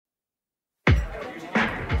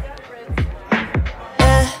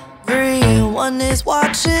one is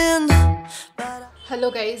watching. Hello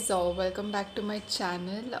guys, welcome back to my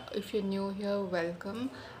channel. If you're new here, welcome.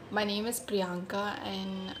 My name is Priyanka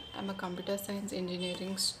and I'm a computer science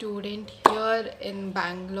engineering student here in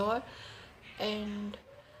Bangalore, and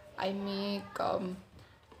I make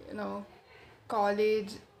you know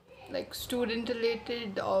college, like student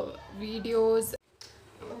related videos.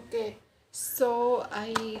 Okay, so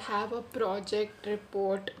I have a project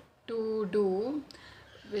report to do,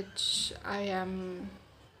 which I am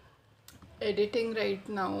editing right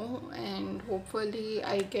now, and hopefully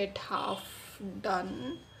I get half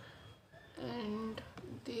done, and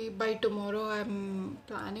by tomorrow I'm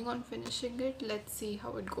planning on finishing it. Let's see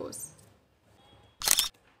how it goes.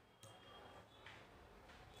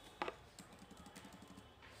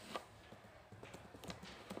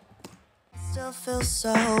 Still feel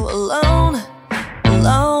so alone,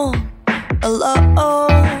 alone, alone.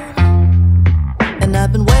 And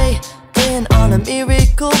I've been waiting on a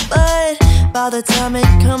miracle, but by the time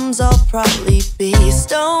it comes, I'll probably be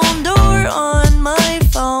stoned or on my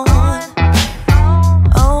phone.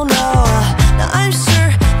 Oh no, now I'm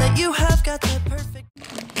sure that you have got the perfect.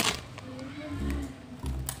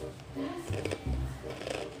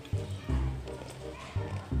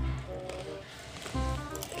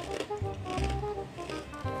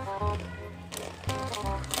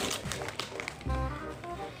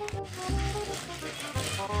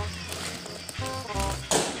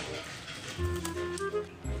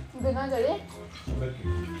 बिना जले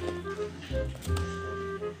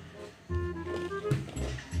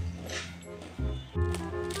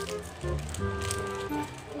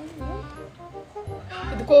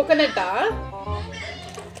ಇದು ಕೋಕೋನಟ್ಟಾ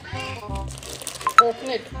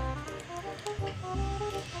coconut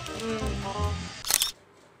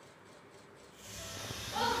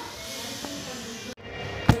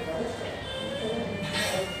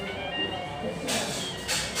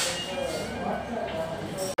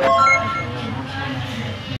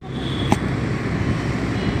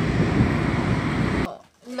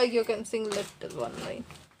like you can sing little one line.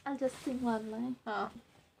 I'll just sing one line.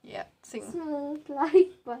 Yeah, sing. Smooth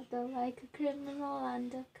like butter, like a criminal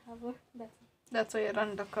undercover. That's why you're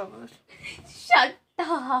undercover. Shut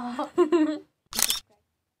up!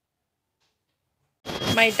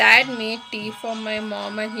 My dad made tea for my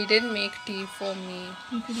mom and he didn't make tea for me.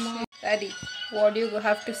 Daddy, what do you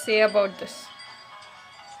have to say about this?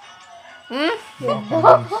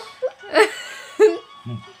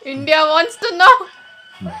 India wants to know.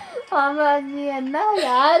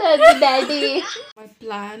 Daddy. My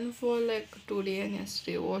plan for like today and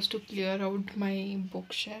yesterday was to clear out my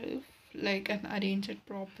bookshelf, like, and arrange it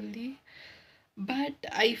properly. But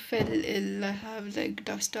I fell ill. I have like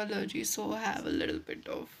dust allergy, so I have a little bit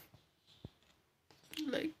of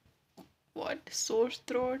like sore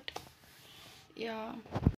throat. Yeah.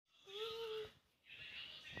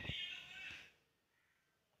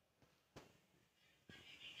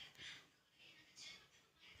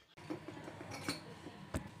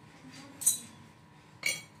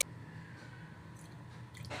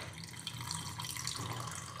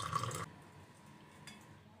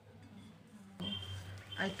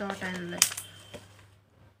 I thought I'll like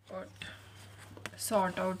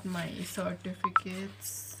sort out my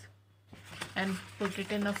certificates and put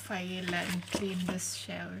it in a file and clean this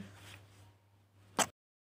shelf.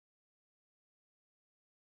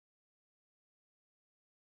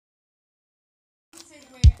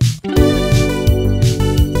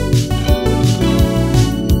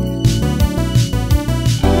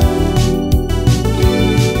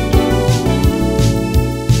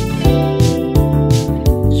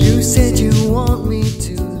 You said you want me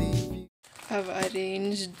to leave. I've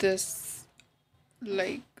arranged this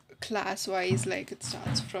like class wise, like it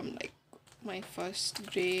starts from like my first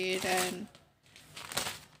grade, and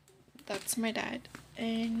that's my dad,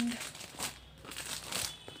 and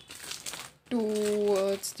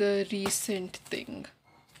towards the recent thing.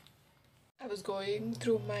 I was going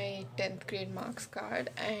through my 10th grade marks card,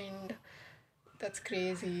 and that's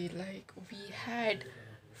crazy. Like, we had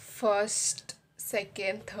first,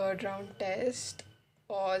 second, third round test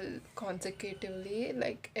all consecutively,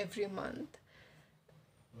 like every month.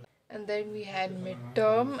 And then we had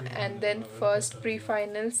midterm, and then first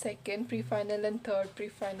pre-final, second pre-final, and third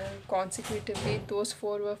pre-final consecutively. Those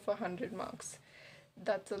four were for 100 marks.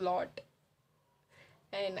 That's a lot.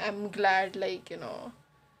 And I'm glad, like,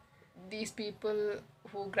 these people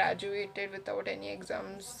who graduated without any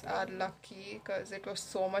exams are lucky, because it was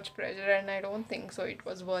so much pressure, and I don't think so it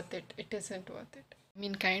was worth it. It isn't worth it. I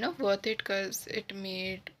mean, kind of worth it, because it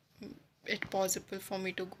made it possible for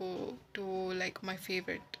me to go to like my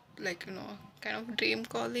favorite, like, kind of dream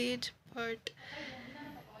college. but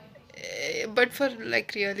but for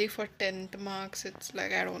like really for 10th marks, it's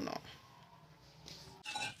like I don't know.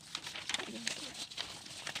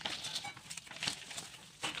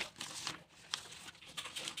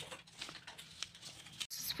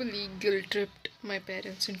 Successfully guilt tripped my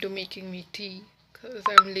parents into making me tea because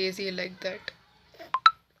I'm lazy like that.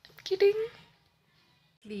 I'm kidding.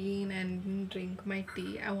 Clean and drink my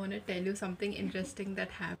tea. I want to tell you something interesting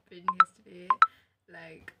that happened yesterday.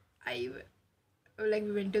 Like I like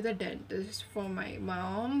we went to the dentist for my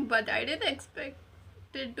mom, but I didn't expect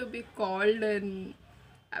it to be called, and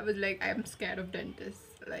I was like, I'm scared of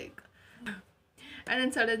dentists. Like, and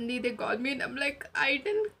then suddenly they called me, and I'm like, I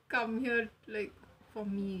didn't come here like for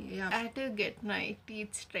me. Yeah, I had to get my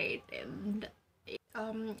teeth straight, and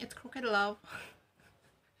it's crooked love.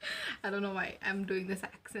 I don't know why I'm doing this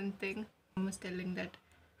accent thing. I was telling that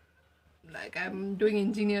like I'm doing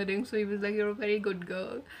engineering, so he was like, "You're a very good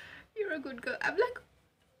girl. You're a good girl." I'm like,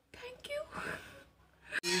 "Thank you."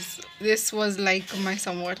 This was like my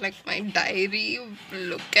somewhat like my diary.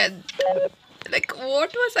 Look at like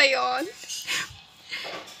what was I on?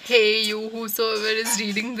 Hey, you whosoever is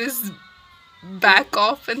reading this, back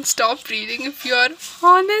off and stop reading if you are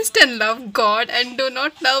honest and love God and do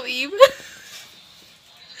not love evil.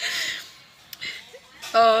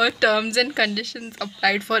 Terms and conditions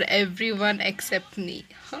applied for everyone except me.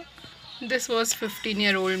 Huh? This was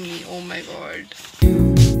 15-year-old me. Oh my god.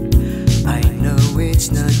 I know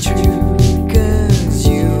it's not true, 'cause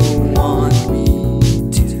you want me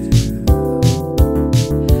to.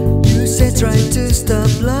 You said try to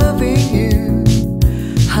stop loving you.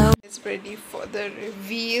 How Is ready for the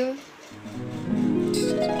reveal.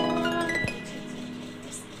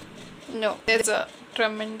 No, there's a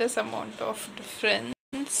tremendous amount of difference.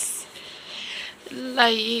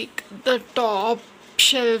 Like the top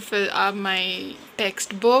shelf are my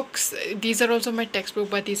textbooks. These are also my textbook,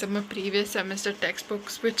 but these are my previous semester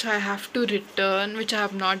textbooks, which I have to return, which I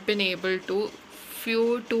have not been able to.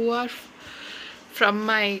 Few two are from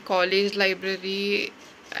my college library,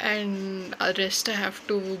 and the rest I have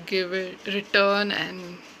to give it return,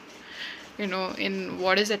 and in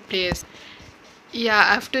what is that place. Yeah,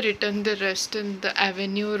 I have to return the rest in the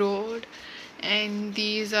Avenue Road. And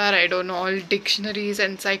these are, I don't know, all dictionaries,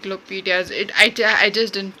 encyclopedias. I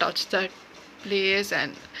just didn't touch that place.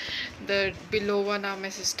 And the below one are my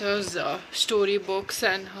sister's storybooks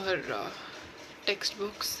and her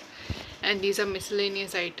textbooks. And these are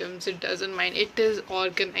miscellaneous items. It doesn't mind. It is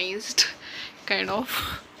organized, kind of.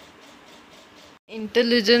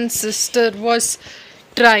 Intelligent sister was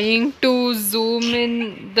trying to zoom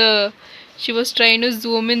in the she was trying to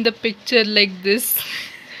zoom in the picture like this.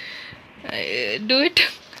 Do it.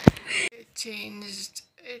 I changed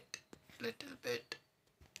it little bit.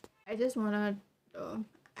 I just wanna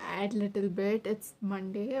add little bit. It's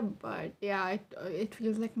Monday, but yeah, it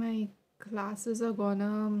feels like my classes are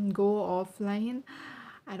gonna go offline.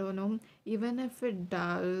 I don't know. Even if it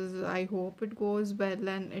does, I hope it goes well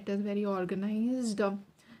and it is very organized.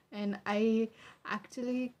 And I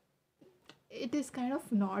actually, it is kind of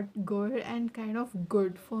not good and kind of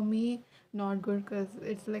good for me. Not good because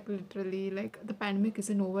it's like literally like the pandemic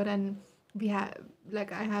isn't over, and we have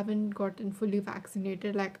like I haven't gotten fully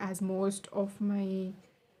vaccinated like as most of my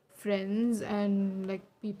friends and like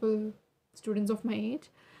people, students of my age.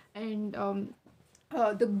 And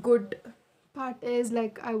the good part is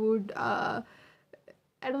like I don't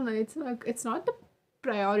know, it's not the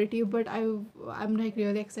priority, but I'm like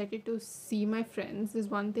really excited to see my friends is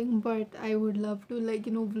one thing, but I would love to like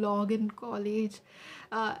vlog in college.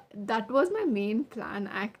 That was my main plan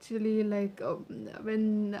actually, like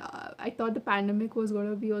when I thought the pandemic was going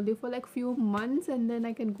to be only for like few months and then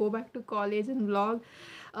I can go back to college and vlog.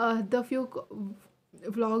 The few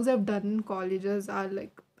vlogs I've done in colleges are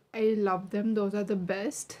like I love them, those are the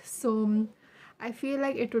best. So I feel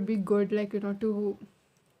like it would be good like to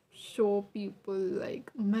show people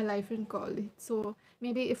like my life in college. So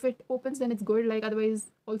maybe if it opens then it's good, like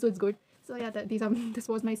otherwise also it's good. So yeah, these are this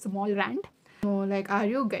was my small rant. No, like are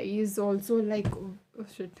you guys also like oh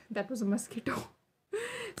shit, that was a mosquito.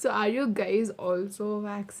 So are you guys also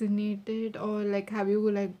vaccinated, or like have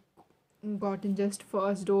you like gotten just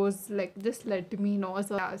first dose? Like just let me know,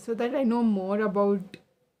 so yeah, so that I know more about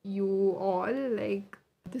you all. Like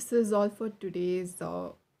this is all for today's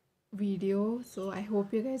video. So I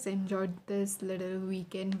hope you guys enjoyed this little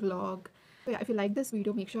weekend vlog. So yeah, if you like this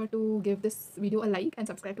video, make sure to give this video a like and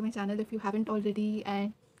subscribe to my channel if you haven't already,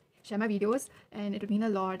 and share my videos, and it would mean a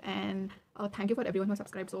lot. And thank you for everyone who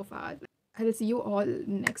subscribed so far. I will see you all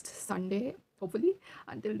next Sunday, hopefully.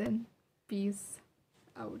 Until then, peace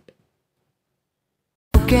out.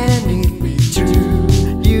 candy.